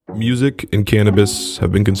Music and cannabis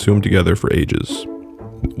have been consumed together for ages.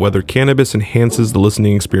 Whether cannabis enhances the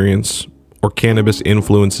listening experience or cannabis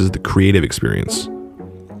influences the creative experience.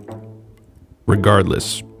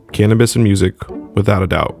 Regardless, cannabis and music, without a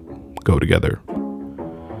doubt, go together.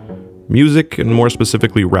 Music, and more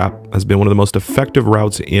specifically rap, has been one of the most effective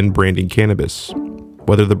routes in branding cannabis,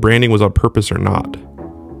 whether the branding was on purpose or not.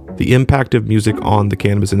 The impact of music on the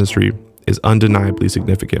cannabis industry is undeniably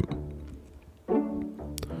significant.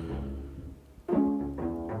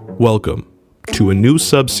 Welcome to a new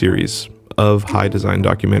sub-series of High Design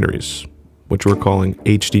documentaries, which we're calling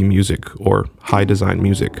HD Music or High Design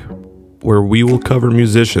Music, where we will cover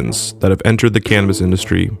musicians that have entered the cannabis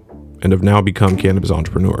industry and have now become cannabis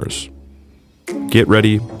entrepreneurs. Get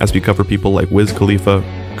ready as we cover people like Wiz Khalifa,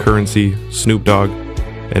 Currency, Snoop Dogg,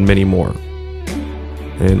 and many more.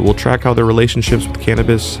 And we'll track how their relationships with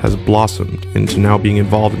cannabis has blossomed into now being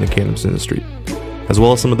involved in the cannabis industry, as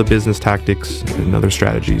well as some of the business tactics and other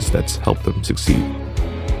strategies that's helped them succeed.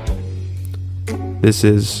 This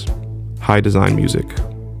is High Design Music,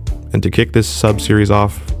 and to kick this sub-series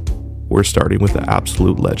off, we're starting with the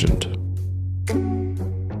absolute legend.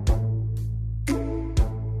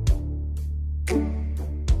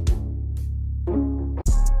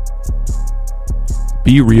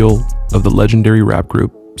 B-Real of the legendary rap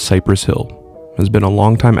group Cypress Hill has been a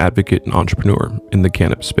longtime advocate and entrepreneur in the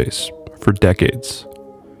cannabis space for decades.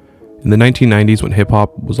 In the 1990s, when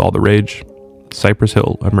hip-hop was all the rage, Cypress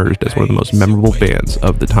Hill emerged as one of the most memorable bands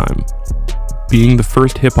of the time, being the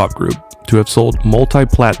first hip-hop group to have sold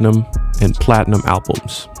multi-platinum and platinum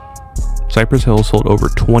albums. Cypress Hill sold over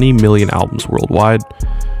 20 million albums worldwide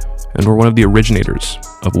and were one of the originators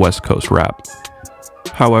of West Coast rap.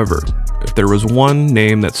 However, if there was one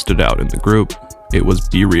name that stood out in the group, it was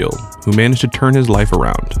B-Real, who managed to turn his life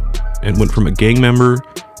around and went from a gang member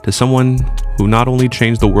to someone who not only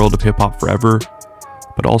changed the world of hip-hop forever,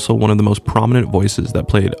 but also one of the most prominent voices that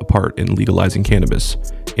played a part in legalizing cannabis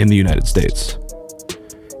in the United States.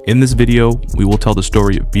 In this video, we will tell the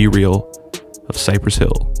story of B-Real of Cypress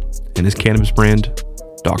Hill and his cannabis brand,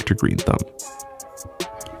 Dr. Green Thumb.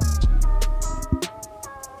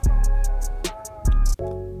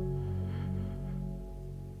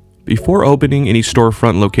 Before opening any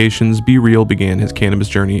storefront locations, B-Real began his cannabis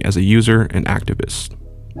journey as a user and activist.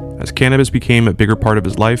 As cannabis became a bigger part of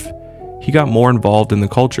his life, he got more involved in the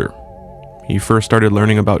culture. He first started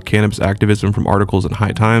learning about cannabis activism from articles in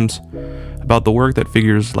High Times, about the work that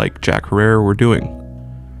figures like Jack Herer were doing.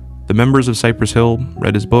 The members of Cypress Hill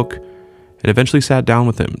read his book and eventually sat down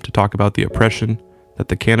with him to talk about the oppression that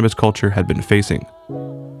the cannabis culture had been facing.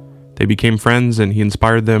 They became friends, and he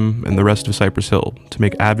inspired them and the rest of Cypress Hill to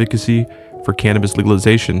make advocacy for cannabis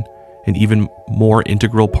legalization an even more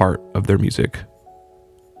integral part of their music.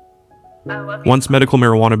 Once medical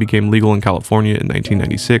marijuana became legal in California in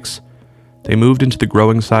 1996, they moved into the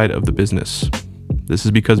growing side of the business. This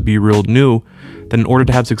is because B-Real knew that in order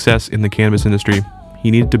to have success in the cannabis industry,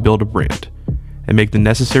 he needed to build a brand and make the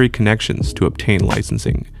necessary connections to obtain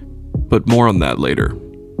licensing. But more on that later.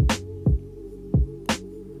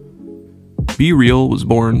 B-Real was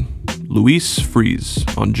born Luis Freeze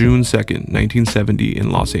on June 2nd, 1970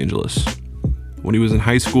 in Los Angeles. When he was in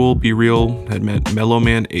high school, B-Real had met Mellow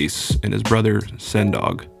Man Ace and his brother, Sen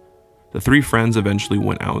Dog. The three friends eventually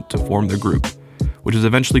went out to form their group, which was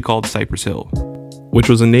eventually called Cypress Hill, which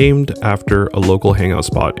was named after a local hangout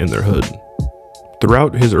spot in their hood.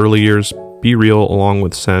 Throughout his early years, B-Real, along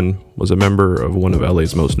with Sen, was a member of one of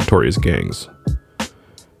LA's most notorious gangs.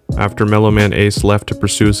 After Mellow Man Ace left to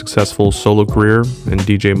pursue a successful solo career and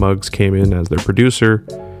DJ Muggs came in as their producer,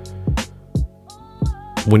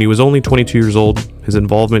 when he was only 22 years old, his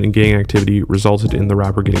involvement in gang activity resulted in the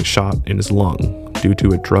rapper getting shot in his lung due to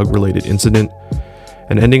a drug-related incident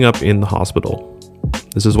and ending up in the hospital.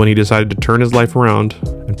 This is when he decided to turn his life around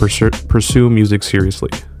and pursue music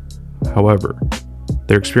seriously. However,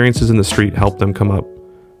 their experiences in the street helped them come up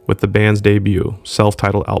with the band's debut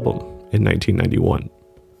self-titled album in 1991.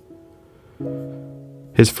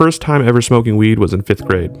 His first time ever smoking weed was in 5th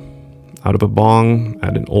grade, out of a bong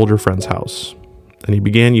at an older friend's house, and he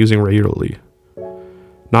began using regularly.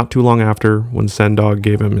 Not too long after, when Sen Dog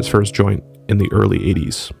gave him his first joint in the early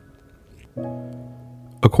 80s.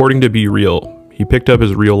 According to B-Real, he picked up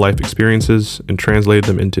his real-life experiences and translated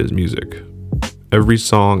them into his music. Every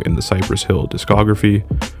song in the Cypress Hill discography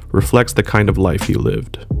reflects the kind of life he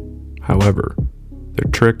lived. However,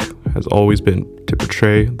 their trick has always been to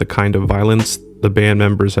portray the kind of violence the band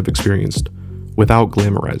members have experienced without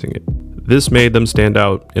glamorizing it. This made them stand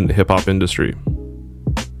out in the hip-hop industry,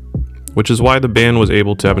 which is why the band was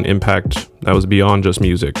able to have an impact that was beyond just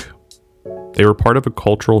music. They were part of a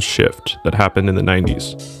cultural shift that happened in the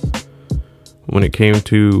 90s when it came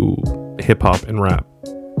to hip-hop and rap.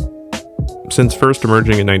 Since first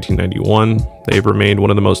emerging in 1991, they've remained one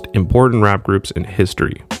of the most important rap groups in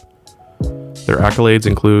history. Their accolades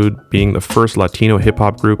include being the first Latino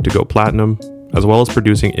hip-hop group to go platinum, as well as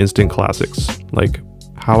producing instant classics like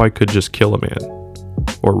How I Could Just Kill a Man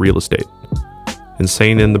or Real Estate,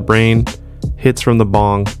 Insane in the Brain, Hits from the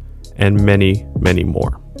Bong, and many, many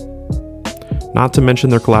more. Not to mention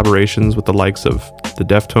their collaborations with the likes of the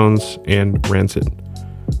Deftones and Rancid,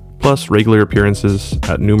 plus regular appearances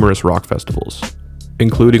at numerous rock festivals,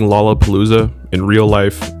 including Lollapalooza in real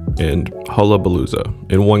life and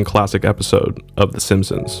Hullabalooza in one classic episode of The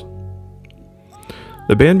Simpsons.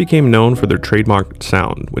 The band became known for their trademark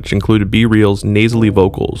sound, which included B-Real's nasally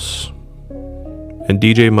vocals and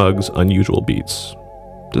DJ Muggs' unusual beats.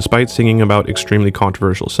 Despite singing about extremely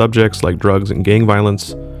controversial subjects like drugs and gang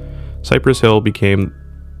violence, Cypress Hill became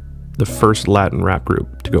the first Latin rap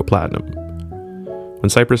group to go platinum. When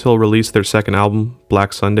Cypress Hill released their second album,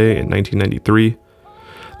 Black Sunday, in 1993,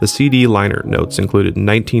 the CD liner notes included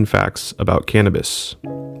 19 facts about cannabis,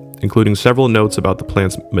 including several notes about the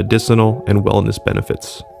plant's medicinal and wellness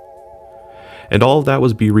benefits. And all of that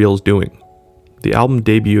was B-Real's doing. The album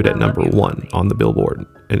debuted at number 1 on the Billboard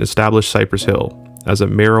and established Cypress Hill as a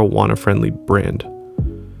marijuana-friendly brand,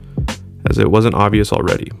 as it wasn't obvious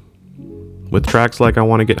already. With tracks like I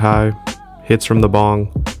Wanna Get High, Hits from the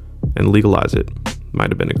Bong, and Legalize It might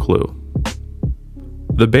have been a clue.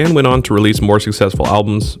 The band went on to release more successful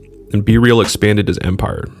albums, and B-Real expanded his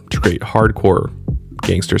empire to create hardcore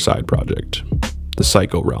gangster side project, The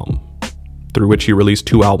Psycho Realm, through which he released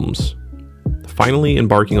 2 albums. Finally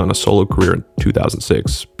embarking on a solo career in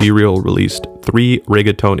 2006, B-Real released 3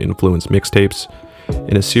 reggaeton-influenced mixtapes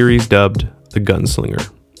in a series dubbed The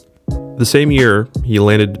Gunslinger. The same year, he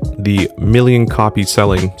landed the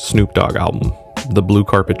million-copy-selling Snoop Dogg album, The Blue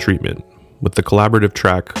Carpet Treatment, with the collaborative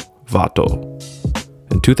track Vato.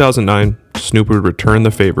 In 2009, Snoop would return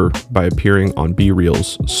the favor by appearing on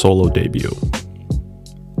B-Real's solo debut.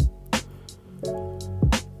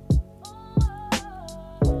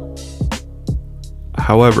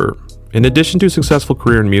 However, in addition to a successful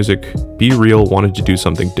career in music, B-Real wanted to do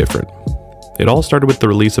something different. It all started with the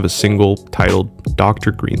release of a single titled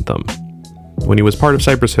Dr. Green Thumb. When he was part of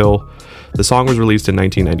Cypress Hill, the song was released in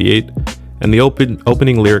 1998, and the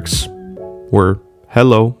opening lyrics were,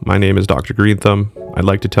 "Hello, my name is Dr. Green Thumb. I'd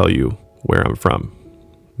like to tell you where I'm from."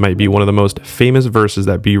 Might be one of the most famous verses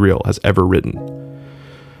that B-Real has ever written.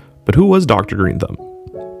 But who was Dr. Green Thumb?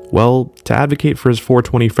 Well, to advocate for his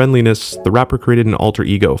 420 friendliness, the rapper created an alter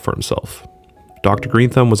ego for himself. Dr. Green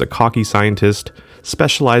Thumb was a cocky scientist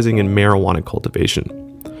specializing in marijuana cultivation.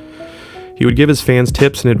 He would give his fans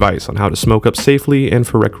tips and advice on how to smoke up safely and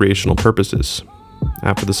for recreational purposes.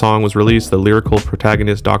 After the song was released, the lyrical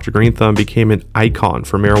protagonist Dr. Green Thumb became an icon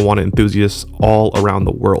for marijuana enthusiasts all around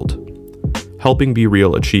the world, helping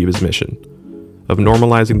B-Real achieve his mission of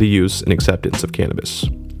normalizing the use and acceptance of cannabis.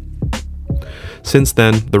 Since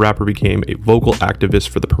then, the rapper became a vocal activist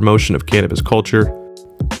for the promotion of cannabis culture.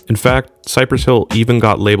 In fact, Cypress Hill even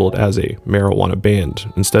got labeled as a marijuana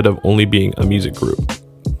band instead of only being a music group.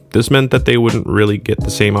 This meant that they wouldn't really get the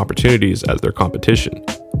same opportunities as their competition.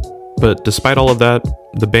 But despite all of that,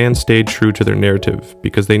 the band stayed true to their narrative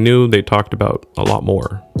because they knew they talked about a lot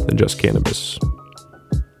more than just cannabis.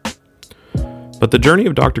 But the journey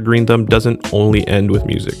of Dr. Green Thumb doesn't only end with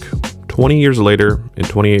music. 20 years later, in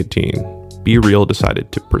 2018, B-Real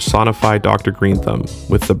decided to personify Dr. Green Thumb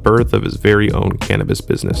with the birth of his very own cannabis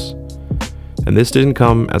business. And this didn't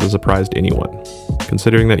come as a surprise to anyone,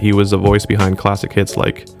 considering that he was the voice behind classic hits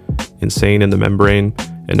like Insane in the Membrane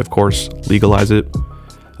and, of course, Legalize It.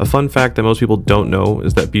 A fun fact that most people don't know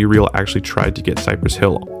is that B-Real actually tried to get Cypress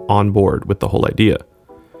Hill on board with the whole idea.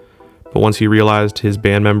 But once he realized his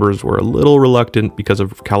band members were a little reluctant because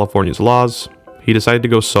of California's laws, he decided to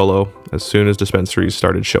go solo as soon as dispensaries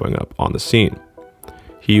started showing up on the scene.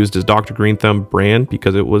 He used his Dr. Green Thumb brand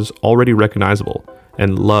because it was already recognizable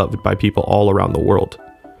and loved by people all around the world.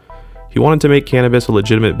 He wanted to make cannabis a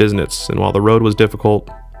legitimate business, and while the road was difficult,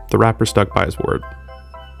 the rapper stuck by his word.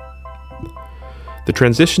 The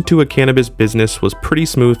transition to a cannabis business was pretty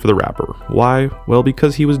smooth for the rapper. Why? Well,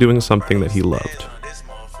 because he was doing something that he loved.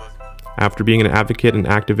 After being an advocate and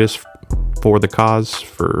activist for the cause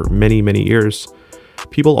for many, many years,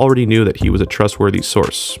 people already knew that he was a trustworthy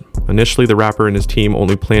source. Initially, the rapper and his team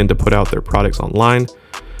only planned to put out their products online,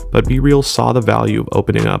 but B-Real saw the value of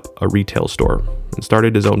opening up a retail store and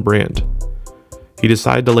started his own brand. He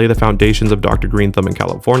decided to lay the foundations of Dr. Green Thumb in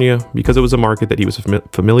California because it was a market that he was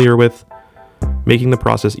familiar with, making the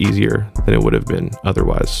process easier than it would have been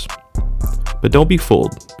otherwise. But don't be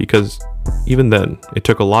fooled, because even then, it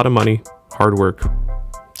took a lot of money, hard work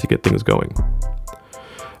to get things going.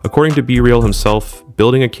 According to BeReal himself,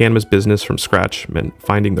 building a cannabis business from scratch meant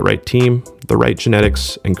finding the right team, the right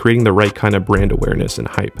genetics, and creating the right kind of brand awareness and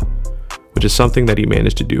hype, which is something that he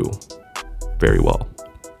managed to do very well.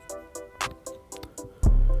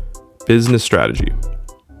 Business strategy.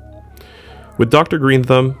 With Dr. Green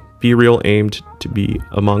Thumb, BeReal aimed to be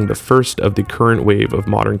among the first of the current wave of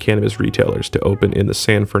modern cannabis retailers to open in the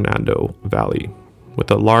San Fernando Valley. With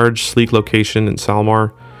a large, sleek location in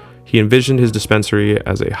Salmar, he envisioned his dispensary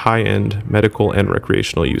as a high-end medical and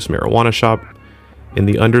recreational use marijuana shop in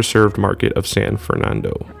the underserved market of San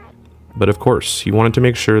Fernando. But of course, he wanted to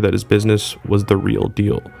make sure that his business was the real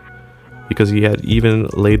deal, because he had even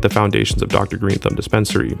laid the foundations of Dr. Green Thumb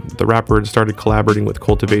Dispensary. The rapper had started collaborating with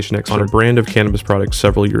Cultivation X on a brand of cannabis products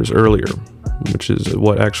several years earlier, which is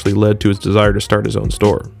what actually led to his desire to start his own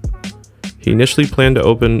store. He initially planned to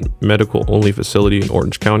open a medical-only facility in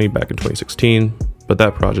Orange County back in 2016, but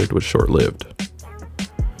that project was short-lived.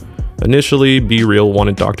 Initially, BeReal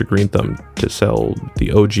wanted Dr. Green Thumb to sell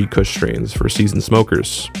the OG Kush strains for seasoned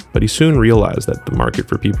smokers, but he soon realized that the market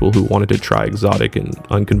for people who wanted to try exotic and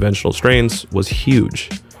unconventional strains was huge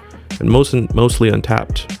and mostly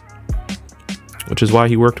untapped, which is why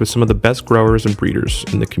he worked with some of the best growers and breeders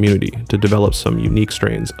in the community to develop some unique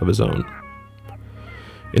strains of his own.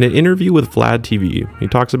 In an interview with Vlad TV, he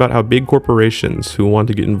talks about how big corporations who want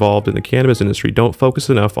to get involved in the cannabis industry don't focus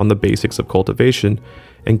enough on the basics of cultivation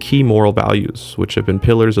and key moral values, which have been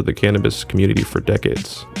pillars of the cannabis community for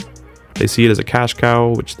decades. They see it as a cash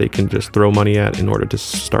cow, which they can just throw money at in order to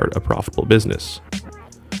start a profitable business.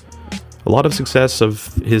 A lot of success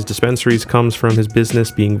of his dispensaries comes from his business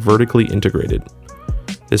being vertically integrated.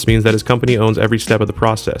 This means that his company owns every step of the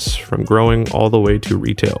process, from growing all the way to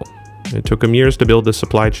retail. It took him years to build this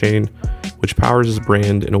supply chain, which powers his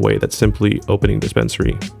brand in a way that simply opening a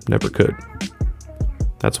dispensary never could.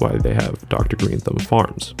 That's why they have Dr. Green Thumb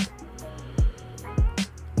Farms.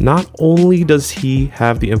 Not only does he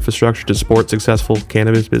have the infrastructure to support successful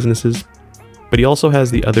cannabis businesses, but he also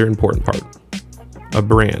has the other important part: a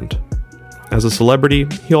brand. As a celebrity,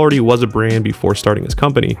 he already was a brand before starting his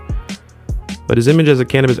company, but his image as a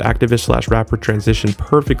cannabis activist / rapper transitioned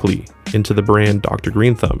perfectly into the brand Dr.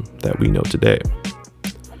 Green Thumb that we know today.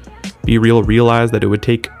 BeReal realized that it would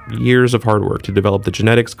take years of hard work to develop the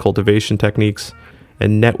genetics, cultivation techniques,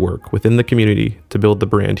 and network within the community to build the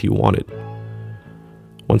brand he wanted.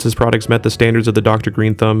 Once his products met the standards of the Dr.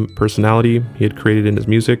 Green Thumb personality he had created in his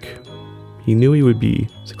music, he knew he would be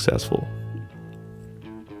successful.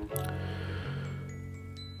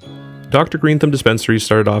 Dr. Green Thumb Dispensary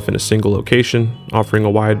started off in a single location, offering a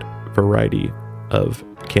wide variety of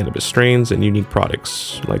cannabis strains and unique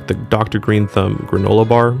products, like the Dr. Green Thumb granola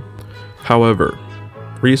bar. However,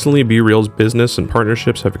 recently BeReal's business and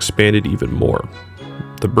partnerships have expanded even more.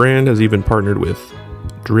 The brand has even partnered with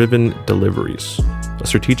Driven Deliveries, a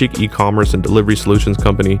strategic e-commerce and delivery solutions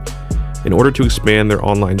company, in order to expand their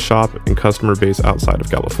online shop and customer base outside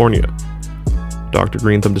of California. Dr.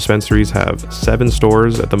 Green Thumb Dispensaries have 7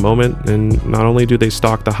 stores at the moment, and not only do they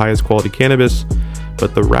stock the highest quality cannabis,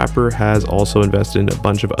 but the rapper has also invested in a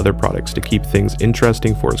bunch of other products to keep things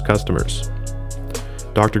interesting for his customers.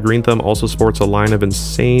 Dr. Green Thumb also sports a line of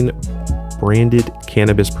insane branded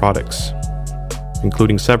cannabis products,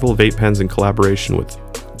 including several vape pens in collaboration with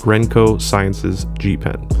Grenco Sciences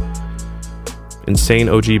G-Pen, Insane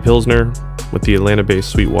OG Pilsner with the Atlanta-based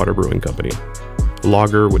Sweetwater Brewing Company, a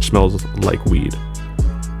lager which smells like weed,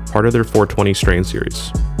 part of their 420 strain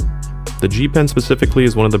series. The G-Pen specifically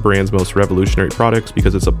is one of the brand's most revolutionary products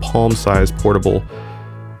because it's a palm-sized portable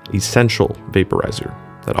essential vaporizer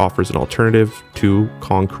that offers an alternative to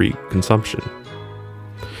concrete consumption.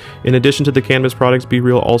 In addition to the cannabis products,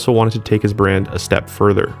 BeReal also wanted to take his brand a step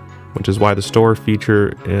further, which is why the store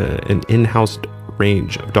features an in-house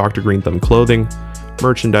range of Dr. Green Thumb clothing,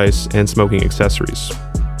 merchandise, and smoking accessories,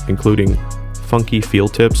 including funky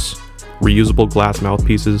field tips, reusable glass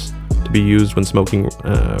mouthpieces to be used when smoking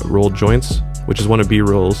rolled joints, which is one of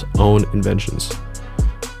BeReal's own inventions.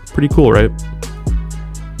 Pretty cool, right?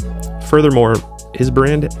 Furthermore, his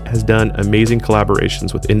brand has done amazing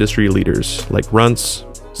collaborations with industry leaders like Runts,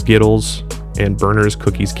 Skittles, and Berners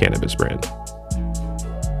Cookies Cannabis brand.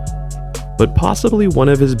 But possibly one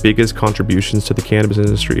of his biggest contributions to the cannabis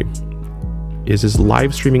industry is his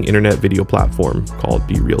live streaming internet video platform called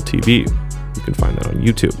BeReal TV. You can find that on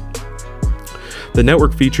YouTube. The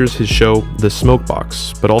network features his show The Smoke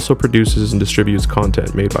Box, but also produces and distributes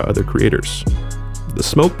content made by other creators. The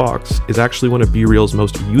smoke box is actually one of BeReal's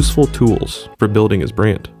most useful tools for building his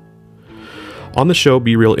brand. On the show,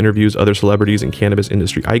 BeReal interviews other celebrities and cannabis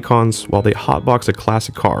industry icons while they hotbox a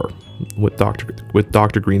classic car with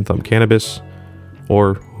Dr. Green Thumb Cannabis,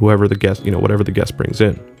 or whoever the guest, whatever the guest brings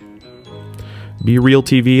in. BeReal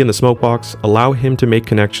TV and the Smokebox allow him to make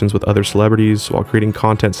connections with other celebrities while creating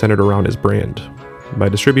content centered around his brand. By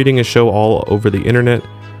distributing his show all over the internet,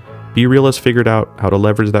 BeReal has figured out how to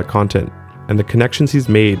leverage that content and the connections he's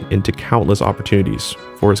made into countless opportunities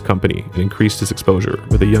for his company and increased his exposure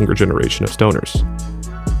with a younger generation of stoners.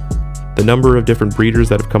 The number of different breeders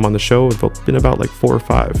that have come on the show have been about like 4 or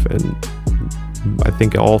 5, and I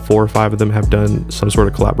think all 4 or 5 of them have done some sort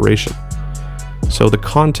of collaboration. So the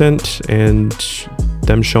content and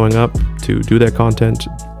them showing up to do that content,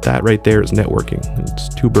 that right there is networking. It's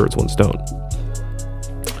 2 birds, 1 stone.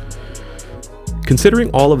 Considering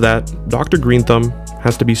all of that, Dr. Green Thumb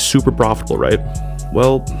has to be super profitable, right?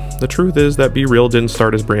 Well, the truth is that BeReal didn't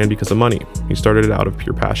start his brand because of money. He started it out of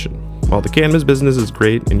pure passion. While the cannabis business is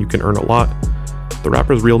great and you can earn a lot, the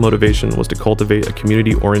rapper's real motivation was to cultivate a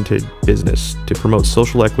community-oriented business to promote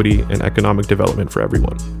social equity and economic development for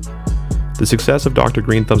everyone. The success of Dr.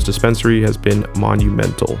 Green Thumb's dispensary has been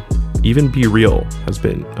monumental. Even BeReal has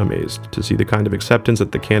been amazed to see the kind of acceptance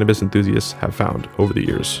that the cannabis enthusiasts have found over the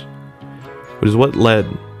years, which is what led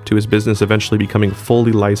to his business eventually becoming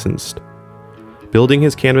fully licensed. Building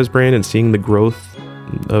his cannabis brand and seeing the growth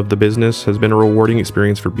of the business has been a rewarding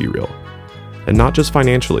experience for BeReal, and not just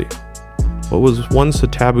financially. What was once a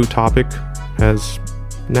taboo topic has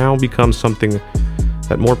now become something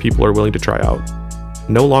that more people are willing to try out.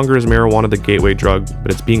 No longer is marijuana the gateway drug,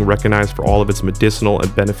 but it's being recognized for all of its medicinal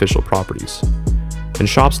and beneficial properties. And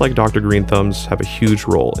shops like Dr. Green Thumb's have a huge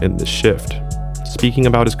role in this shift. Speaking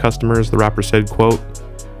about his customers, the rapper said, quote,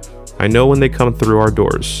 "I know when they come through our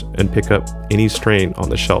doors and pick up any strain on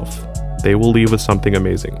the shelf, they will leave with something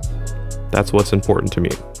amazing. That's what's important to me,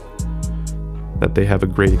 that they have a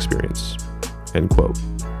great experience," end quote.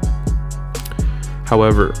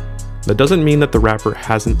 However, that doesn't mean that the rapper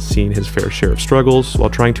hasn't seen his fair share of struggles while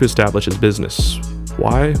trying to establish his business.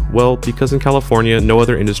 Why? Well, because in California, no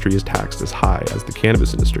other industry is taxed as high as the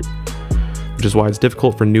cannabis industry, which is why it's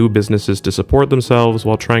difficult for new businesses to support themselves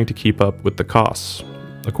while trying to keep up with the costs.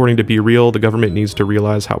 According to BeReal, the government needs to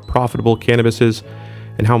realize how profitable cannabis is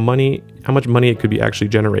and how much money it could actually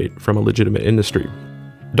generate from a legitimate industry.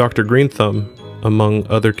 Dr. Green Thumb, among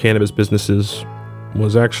other cannabis businesses,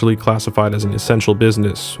 was actually classified as an essential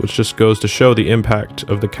business, which just goes to show the impact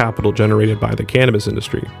of the capital generated by the cannabis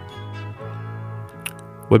industry.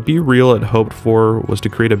 What BeReal had hoped for was to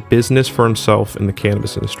create a business for himself in the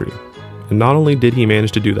cannabis industry. And not only did he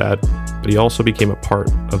manage to do that, but he also became a part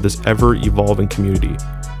of this ever-evolving community,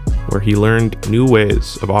 where he learned new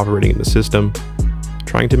ways of operating in the system,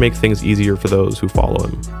 trying to make things easier for those who follow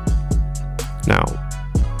him. Now,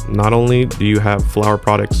 not only do you have flower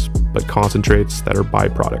products, but concentrates that are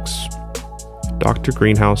byproducts. Dr.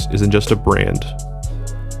 Greenhouse isn't just a brand,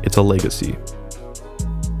 it's a legacy.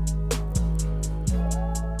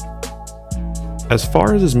 As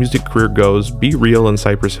far as his music career goes, BeReal and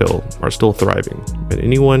Cypress Hill are still thriving, and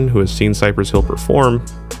anyone who has seen Cypress Hill perform,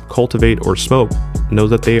 cultivate, or smoke knows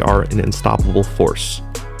that they are an unstoppable force.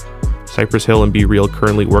 Cypress Hill and BeReal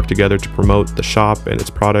currently work together to promote the shop and its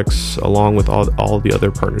products, along with all the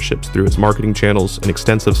other partnerships through its marketing channels and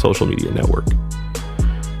extensive social media network.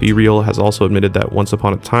 BeReal has also admitted that once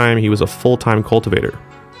upon a time he was a full-time cultivator,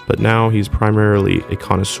 but now he's primarily a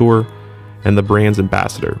connoisseur and the brand's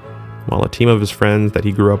ambassador, while a team of his friends that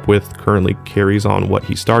he grew up with currently carries on what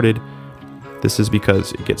he started. This is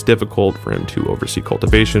because it gets difficult for him to oversee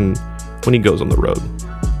cultivation when he goes on the road.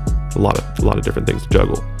 A lot of different things to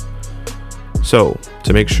juggle. So,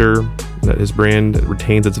 to make sure that his brand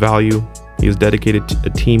retains its value, he has dedicated a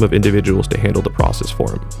team of individuals to handle the process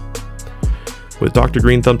for him. With Dr.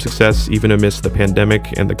 Green Thumb's success, even amidst the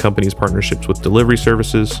pandemic and the company's partnerships with delivery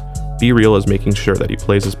services, BeReal is making sure that he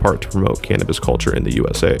plays his part to promote cannabis culture in the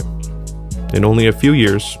USA. In only a few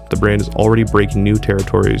years, the brand is already breaking new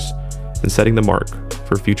territories and setting the mark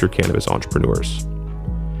for future cannabis entrepreneurs.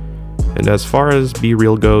 And as far as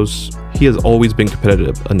BeReal goes, he has always been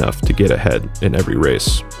competitive enough to get ahead in every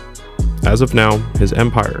race. As of now, his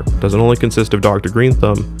empire doesn't only consist of Dr. Green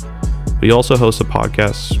Thumb, but he also hosts a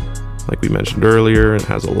podcast, like we mentioned earlier, and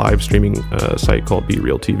has a live streaming site called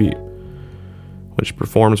BeReal TV, which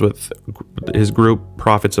performs with his group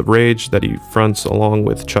Prophets of Rage that he fronts along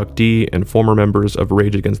with Chuck D and former members of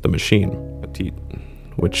Rage Against the Machine,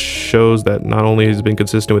 which shows that not only has he been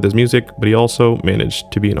consistent with his music, but he also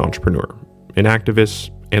managed to be an entrepreneur, an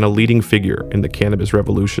activist, and a leading figure in the cannabis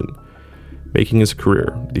revolution, making his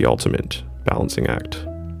career the ultimate balancing act.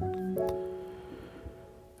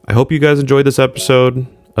 I hope you guys enjoyed this episode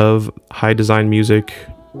of High Design Music.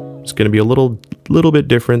 It's going to be a little bit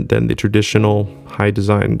different than the traditional high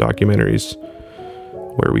design documentaries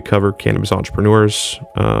where we cover cannabis entrepreneurs.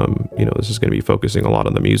 This is going to be focusing a lot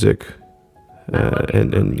on the music.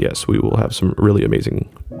 And yes, we will have some really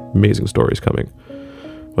amazing stories coming.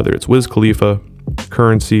 Whether it's Wiz Khalifa,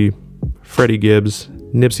 Currency, Freddie Gibbs,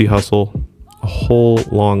 Nipsey Hussle, a whole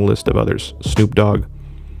long list of others, Snoop Dogg.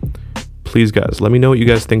 Please, guys, let me know what you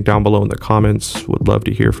guys think down below in the comments. Would love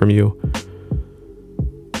to hear from you.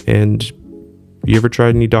 And you ever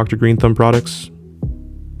tried any Dr. Green Thumb products?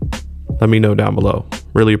 Let me know down below.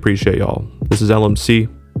 Really appreciate y'all. This is LMC,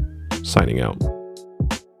 signing out.